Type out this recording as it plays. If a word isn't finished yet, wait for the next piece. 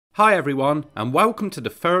Hi everyone, and welcome to the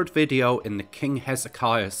third video in the King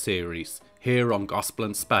Hezekiah series, here on Gospel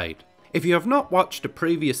and Spade. If you have not watched the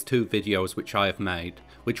previous two videos which I have made,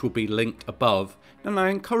 which will be linked above, then I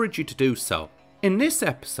encourage you to do so. In this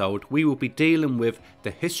episode we will be dealing with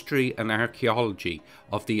the history and archaeology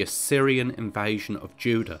of the Assyrian invasion of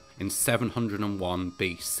Judah in 701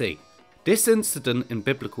 BC. This incident in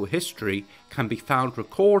biblical history can be found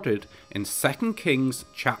recorded in 2 Kings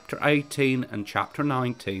chapter 18 and chapter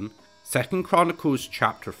 19, 2 Chronicles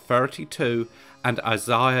chapter 32 and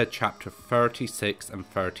Isaiah chapter 36 and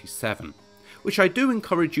 37, which I do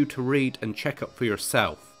encourage you to read and check out for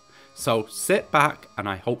yourself. So sit back and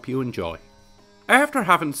I hope you enjoy. After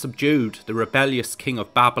having subdued the rebellious king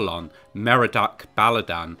of Babylon,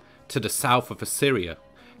 Merodach-Baladan, to the south of Assyria,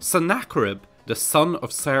 Sennacherib, the son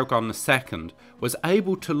of Sargon II, was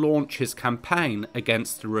able to launch his campaign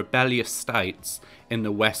against the rebellious states in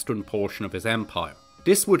the western portion of his empire.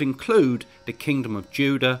 This would include the kingdom of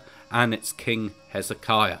Judah and its king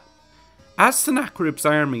Hezekiah. As Sennacherib's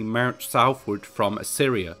army marched southward from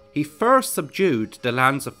Assyria, he first subdued the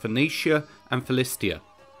lands of Phoenicia and Philistia.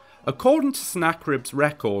 According to Sennacherib's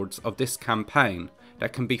records of this campaign,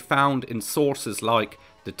 that can be found in sources like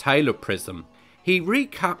the Taylor Prism, he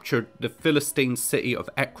recaptured the Philistine city of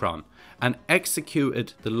Ekron and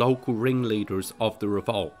executed the local ringleaders of the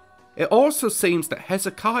revolt. It also seems that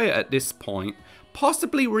Hezekiah at this point,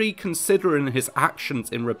 possibly reconsidering his actions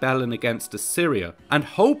in rebelling against Assyria and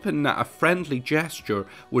hoping that a friendly gesture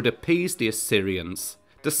would appease the Assyrians,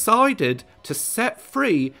 decided to set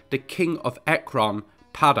free the king of Ekron,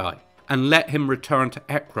 Padai, and let him return to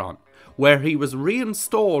Ekron, where he was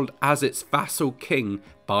reinstalled as its vassal king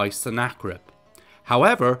by Sennacherib.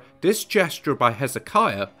 However, this gesture by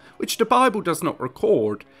Hezekiah, which the Bible does not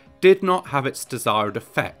record, did not have its desired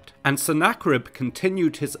effect, and Sennacherib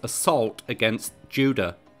continued his assault against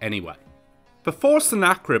Judah anyway. Before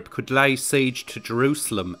Sennacherib could lay siege to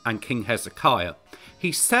Jerusalem and King Hezekiah,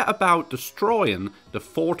 he set about destroying the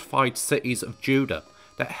fortified cities of Judah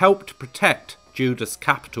that helped protect Judah's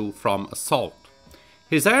capital from assault.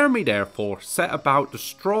 His army therefore set about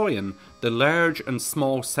destroying the large and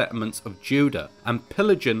small settlements of Judah and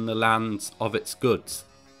pillaging the lands of its goods.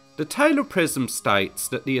 The Taylor Prism states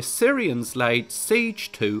that the Assyrians laid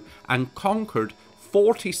siege to and conquered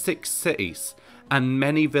 46 cities and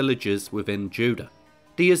many villages within Judah.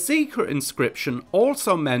 The Hezekiah inscription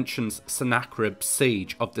also mentions Sennacherib's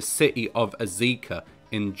siege of the city of Hezekiah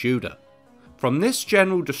in Judah. From this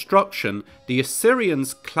general destruction, the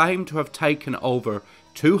Assyrians claim to have taken over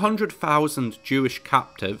 200,000 Jewish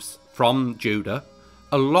captives from Judah,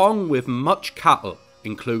 along with much cattle,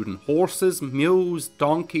 including horses, mules,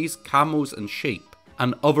 donkeys, camels and sheep,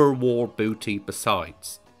 and other war booty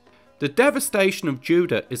besides. The devastation of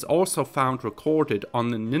Judah is also found recorded on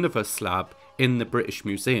the Nineveh slab in the British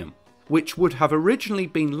Museum, which would have originally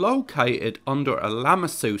been located under a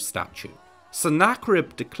Lamassu statue.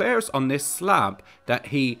 Sennacherib declares on this slab that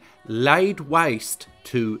he laid waste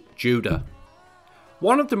to Judah.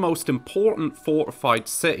 One of the most important fortified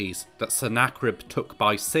cities that Sennacherib took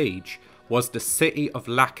by siege was the city of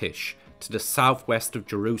Lachish to the southwest of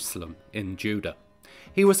Jerusalem in Judah.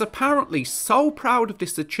 He was apparently so proud of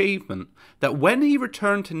this achievement that when he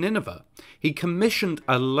returned to Nineveh, he commissioned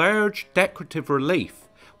a large decorative relief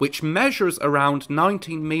which measures around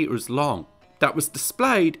 19 meters long that was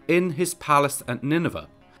displayed in his palace at Nineveh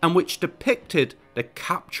and which depicted the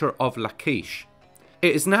capture of Lachish.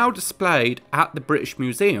 It is now displayed at the British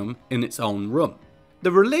Museum in its own room.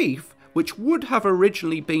 The relief, which would have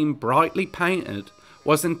originally been brightly painted,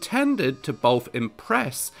 was intended to both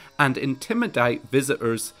impress and intimidate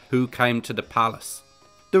visitors who came to the palace.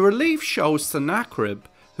 The relief shows Sennacherib,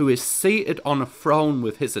 who is seated on a throne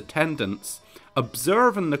with his attendants,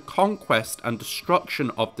 observing the conquest and destruction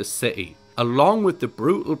of the city, along with the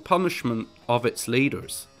brutal punishment of its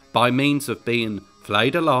leaders, by means of being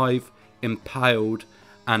flayed alive, impaled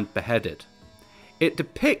and beheaded. It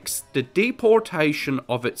depicts the deportation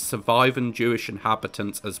of its surviving Jewish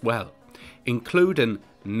inhabitants as well, including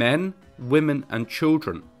men, women and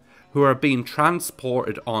children who are being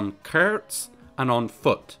transported on carts and on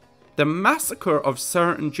foot. The massacre of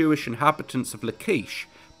certain Jewish inhabitants of Lachish,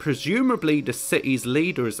 presumably the city's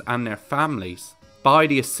leaders and their families, by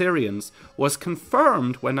the Assyrians was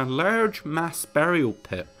confirmed when a large mass burial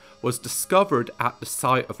pit was discovered at the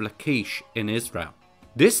site of Lachish in Israel.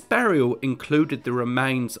 This burial included the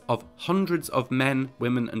remains of hundreds of men,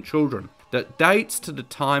 women and children that dates to the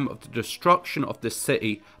time of the destruction of the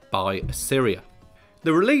city by Assyria.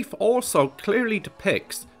 The relief also clearly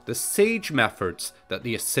depicts the siege methods that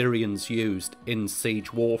the Assyrians used in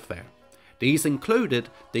siege warfare. These included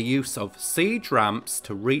the use of siege ramps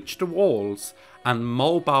to reach the walls and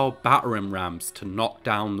mobile battering rams to knock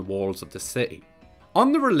down the walls of the city.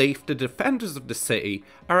 On the relief, the defenders of the city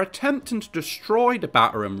are attempting to destroy the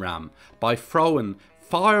battering ram by throwing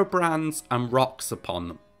firebrands and rocks upon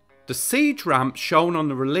them. The siege ramp shown on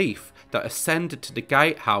the relief that ascended to the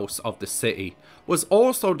gatehouse of the city was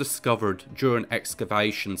also discovered during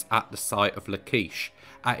excavations at the site of Lachish,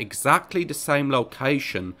 at exactly the same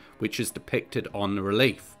location which is depicted on the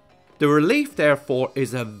relief. The relief therefore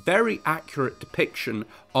is a very accurate depiction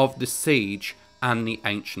of the siege and the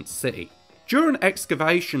ancient city. During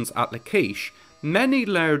excavations at Lachish, many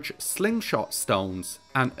large slingshot stones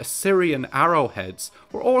and Assyrian arrowheads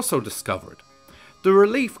were also discovered. The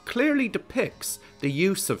relief clearly depicts the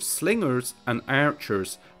use of slingers and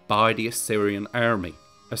archers by the Assyrian army.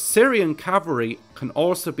 Assyrian cavalry can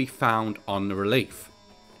also be found on the relief.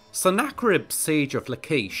 Sennacherib's siege of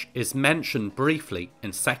Lachish is mentioned briefly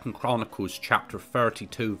in 2 Chronicles chapter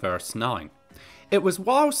 32 verse 9. It was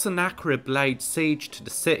while Sennacherib laid siege to the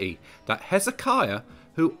city that Hezekiah,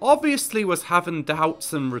 who obviously was having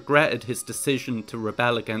doubts and regretted his decision to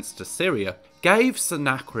rebel against Assyria, gave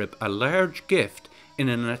Sennacherib a large gift in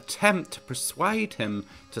an attempt to persuade him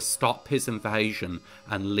to stop his invasion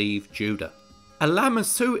and leave Judah. A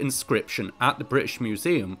Lamassu inscription at the British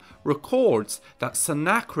Museum records that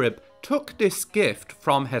Sennacherib took this gift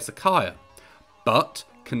from Hezekiah, but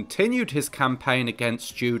continued his campaign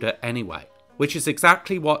against Judah anyway, which is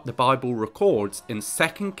exactly what the Bible records in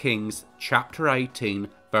 2 Kings chapter 18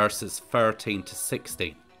 verses 13 to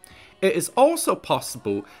 16. It is also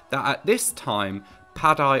possible that at this time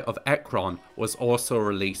Padai of Ekron was also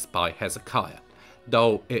released by Hezekiah,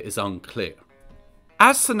 though it is unclear.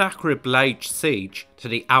 As Sennacherib laid siege to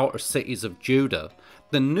the outer cities of Judah,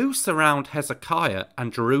 the noose around Hezekiah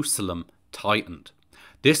and Jerusalem tightened.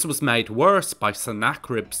 This was made worse by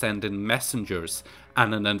Sennacherib sending messengers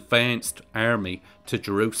and an advanced army to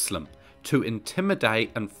Jerusalem to intimidate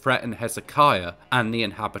and threaten Hezekiah and the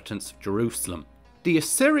inhabitants of Jerusalem. The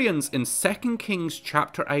Assyrians in 2 Kings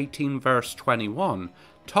chapter 18 verse 21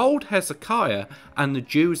 told Hezekiah and the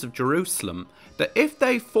Jews of Jerusalem that if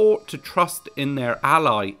they fought to trust in their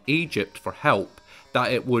ally Egypt for help,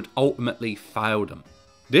 that it would ultimately fail them.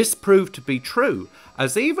 This proved to be true,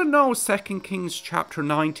 as even though 2 Kings chapter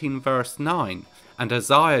 19 verse 9 and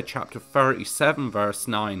Isaiah chapter 37 verse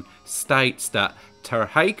 9 states that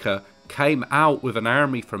Tirhakah came out with an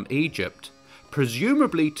army from Egypt,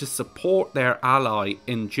 presumably to support their ally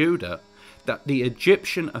in Judah, that the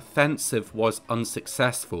Egyptian offensive was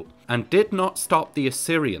unsuccessful and did not stop the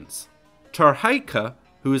Assyrians. Tirhakah,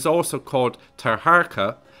 who is also called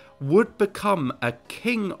Tirhakah, would become a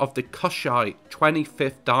king of the Kushite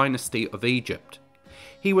 25th dynasty of Egypt.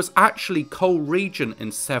 He was actually co-regent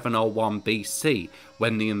in 701 BC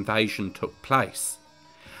when the invasion took place,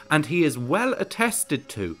 and he is well attested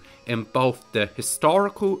to in both the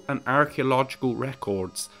historical and archaeological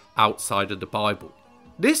records outside of the Bible.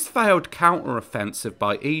 This failed counter-offensive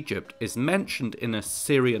by Egypt is mentioned in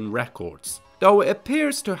Assyrian records, though it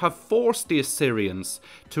appears to have forced the Assyrians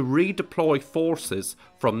to redeploy forces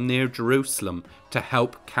from near Jerusalem to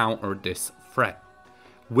help counter this threat.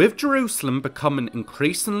 With Jerusalem becoming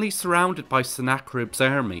increasingly surrounded by Sennacherib's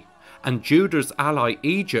army, and Judah's ally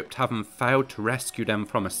Egypt having failed to rescue them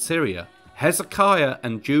from Assyria, Hezekiah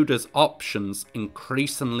and Judah's options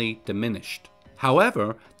increasingly diminished.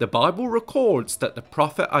 However, the Bible records that the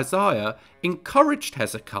prophet Isaiah encouraged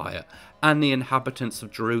Hezekiah and the inhabitants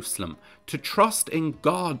of Jerusalem to trust in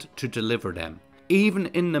God to deliver them, even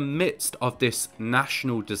in the midst of this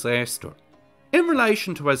national disaster. In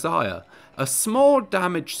relation to Isaiah, a small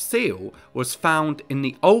damaged seal was found in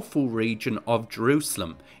the Ophel region of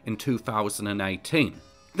Jerusalem in 2018.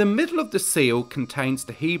 The middle of the seal contains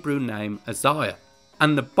the Hebrew name Isaiah,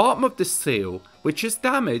 and the bottom of the seal, which is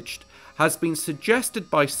damaged, has been suggested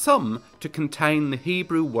by some to contain the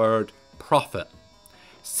Hebrew word prophet.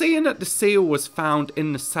 Seeing that the seal was found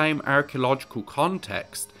in the same archaeological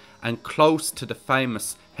context and close to the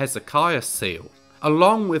famous Hezekiah seal,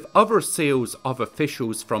 along with other seals of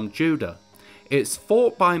officials from Judah, it's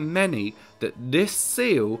thought by many that this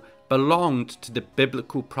seal belonged to the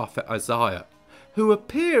biblical prophet Isaiah, who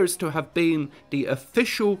appears to have been the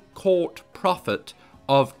official court prophet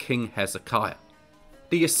of King Hezekiah.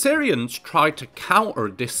 The Assyrians tried to counter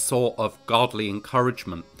this sort of godly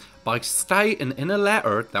encouragement by stating in a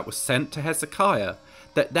letter that was sent to Hezekiah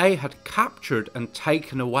that they had captured and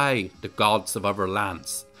taken away the gods of other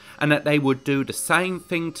lands, and that they would do the same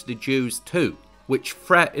thing to the Jews too, which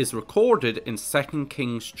threat is recorded in 2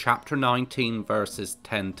 Kings chapter 19 verses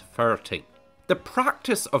 10 to 13. The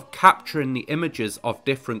practice of capturing the images of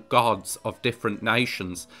different gods of different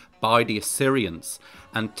nations by the Assyrians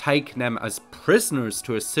and taking them as prisoners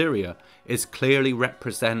to Assyria is clearly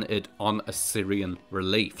represented on Assyrian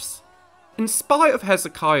reliefs. In spite of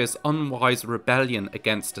Hezekiah's unwise rebellion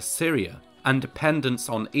against Assyria and dependence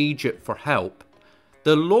on Egypt for help,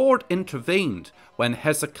 the Lord intervened when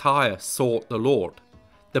Hezekiah sought the Lord.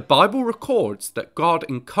 The Bible records that God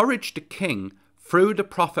encouraged the king through the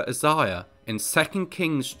prophet Isaiah in 2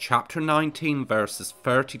 Kings chapter 19 verses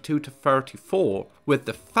 32 to 34 with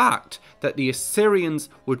the fact that the Assyrians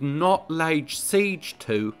would not lay siege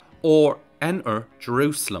to or enter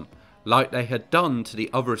Jerusalem like they had done to the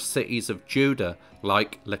other cities of Judah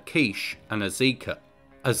like Lachish and Hezekiah.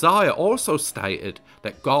 Isaiah also stated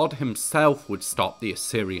that God himself would stop the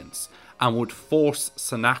Assyrians and would force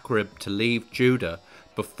Sennacherib to leave Judah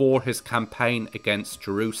before his campaign against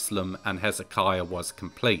Jerusalem and Hezekiah was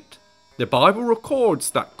complete. The Bible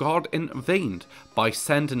records that God intervened by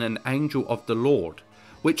sending an angel of the Lord,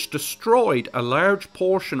 which destroyed a large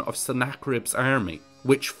portion of Sennacherib's army,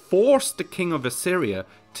 which forced the king of Assyria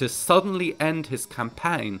to suddenly end his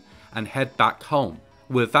campaign and head back home,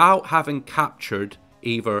 without having captured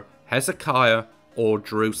either Hezekiah or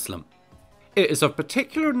Jerusalem. It is of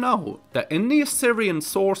particular note that in the Assyrian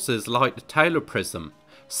sources like the Taylor Prism,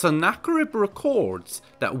 Sennacherib records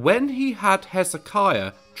that when he had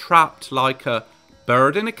Hezekiah trapped like a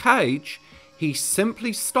bird in a cage, he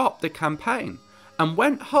simply stopped the campaign and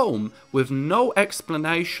went home with no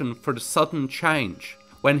explanation for the sudden change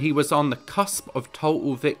when he was on the cusp of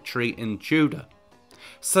total victory in Judah.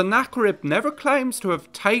 Sennacherib never claims to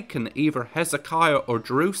have taken either Hezekiah or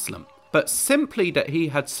Jerusalem, but simply that he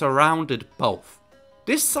had surrounded both.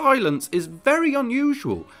 This silence is very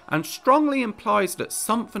unusual and strongly implies that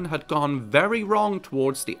something had gone very wrong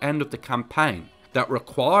towards the end of the campaign that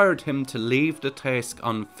required him to leave the task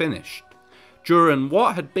unfinished, during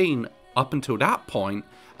what had been, up until that point,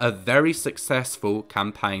 a very successful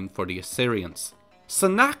campaign for the Assyrians.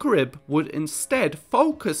 Sennacherib would instead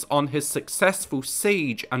focus on his successful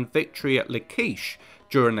siege and victory at Lachish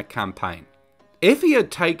during the campaign. If he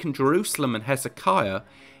had taken Jerusalem and Hezekiah,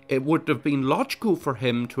 it would have been logical for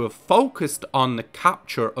him to have focused on the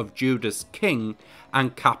capture of Judah's king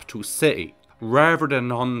and capital city, rather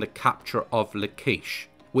than on the capture of Lachish,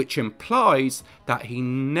 which implies that he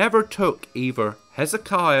never took either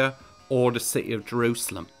Hezekiah or the city of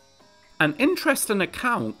Jerusalem. An interesting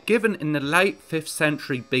account given in the late 5th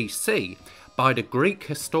century BC by the Greek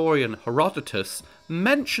historian Herodotus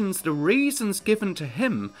mentions the reasons given to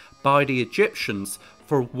him by the Egyptians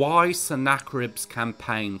for why Sennacherib's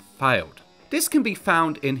campaign failed. This can be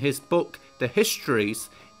found in his book The Histories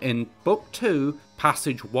in Book 2,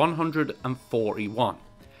 passage 141.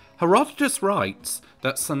 Herodotus writes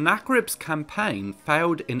that Sennacherib's campaign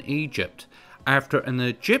failed in Egypt after an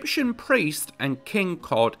Egyptian priest and king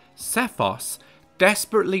called Sephos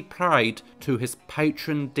desperately prayed to his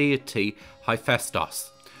patron deity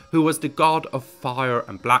Hephaestus, who was the god of fire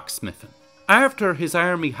and blacksmithing. After his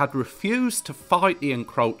army had refused to fight the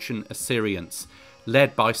encroaching Assyrians,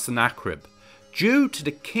 led by Sennacherib, due to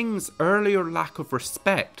the king's earlier lack of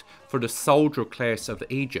respect for the soldier class of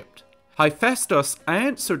Egypt, Hephaestus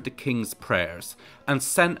answered the king's prayers and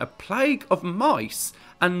sent a plague of mice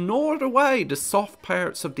and gnawed away the soft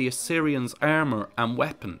parts of the Assyrians' armour and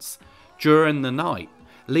weapons during the night,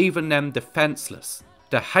 leaving them defenceless.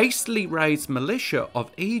 The hastily raised militia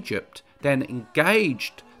of Egypt then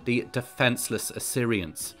engaged the defenceless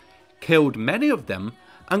Assyrians, killed many of them,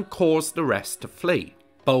 and caused the rest to flee.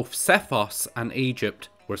 Both Sephos and Egypt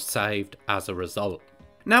were saved as a result.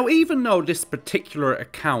 Now, even though this particular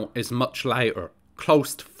account is much later,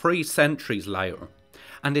 close to 3 centuries later,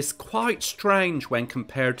 and is quite strange when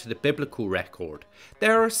compared to the biblical record,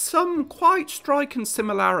 there are some quite striking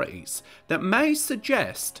similarities that may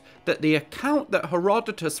suggest that the account that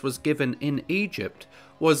Herodotus was given in Egypt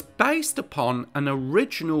was based upon an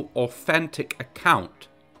original authentic account,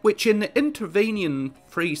 which in the intervening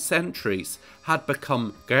 3 centuries had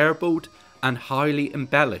become garbled and highly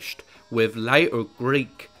embellished with later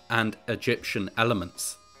Greek and Egyptian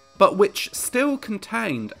elements, but which still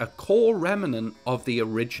contained a core remnant of the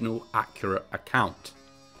original accurate account.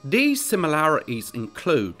 These similarities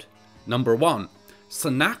include: number 1,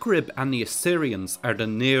 Sennacherib and the Assyrians are the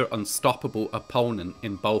near unstoppable opponent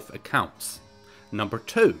in both accounts. Number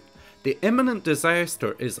 2, the imminent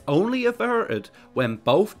disaster is only averted when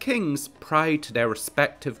both kings pray to their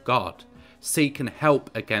respective god, seeking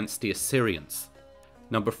help against the Assyrians.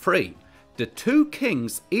 Number 3, the 2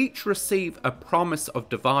 kings each receive a promise of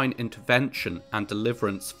divine intervention and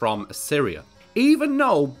deliverance from Assyria. even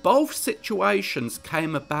though both situations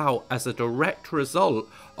came about as a direct result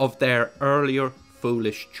of their earlier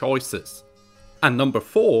foolish choices. And number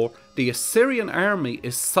 4, the Assyrian army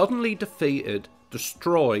is suddenly defeated,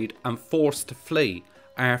 destroyed and forced to flee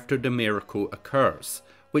after the miracle occurs,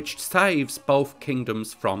 which saves both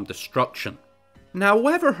kingdoms from destruction. Now,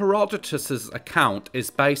 whether Herodotus' account is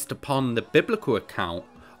based upon the biblical account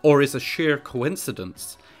or is a sheer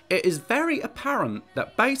coincidence, it is very apparent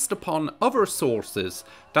that based upon other sources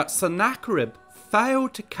that Sennacherib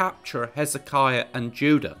failed to capture Hezekiah and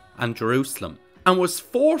Judah and Jerusalem, and was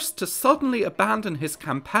forced to suddenly abandon his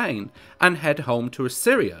campaign and head home to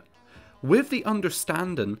Assyria, with the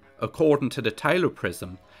understanding, according to the Taylor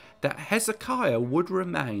Prism, that Hezekiah would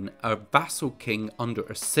remain a vassal king under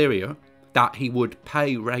Assyria, that he would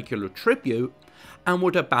pay regular tribute, and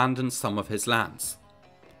would abandon some of his lands.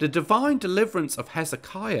 The divine deliverance of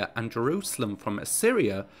Hezekiah and Jerusalem from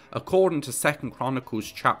Assyria, according to 2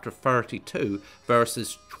 Chronicles chapter 32,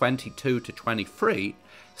 verses 22 to 23,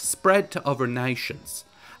 spread to other nations,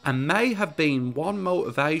 and may have been one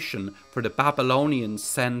motivation for the Babylonians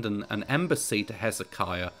sending an embassy to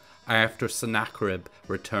Hezekiah after Sennacherib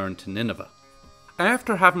returned to Nineveh.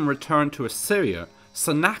 After having returned to Assyria,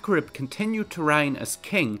 Sennacherib continued to reign as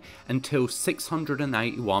king until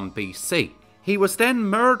 681 BC. He was then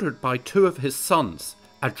murdered by 2 of his sons,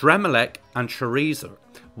 Adremelech and Sharezer,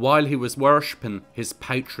 while he was worshipping his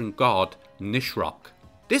patron god Nisroch.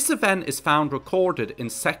 This event is found recorded in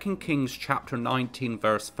 2 Kings chapter 19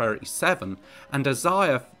 verse 37 and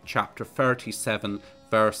Isaiah chapter 37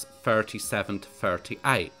 verse 37 to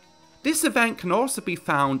 38. This event can also be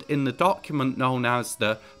found in the document known as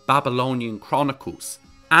the Babylonian Chronicles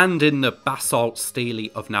and in the basalt stele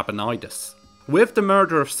of Nabonidus. With the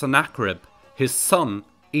murder of Sennacherib, his son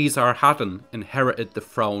Esarhaddon inherited the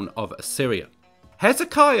throne of Assyria.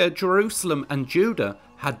 Hezekiah, Jerusalem and Judah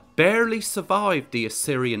had barely survived the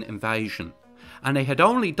Assyrian invasion, and they had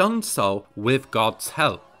only done so with God's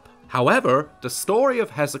help. However, the story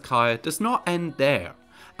of Hezekiah does not end there.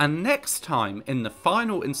 And next time, in the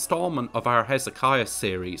final installment of our Hezekiah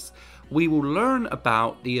series, we will learn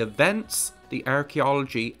about the events, the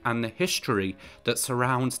archaeology and the history that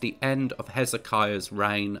surrounds the end of Hezekiah's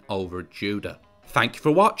reign over Judah. Thank you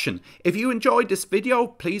for watching. If you enjoyed this video,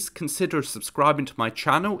 please consider subscribing to my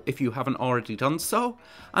channel if you haven't already done so,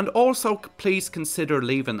 and also please consider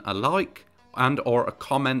leaving a like and or a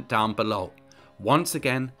comment down below. Once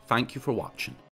again, thank you for watching.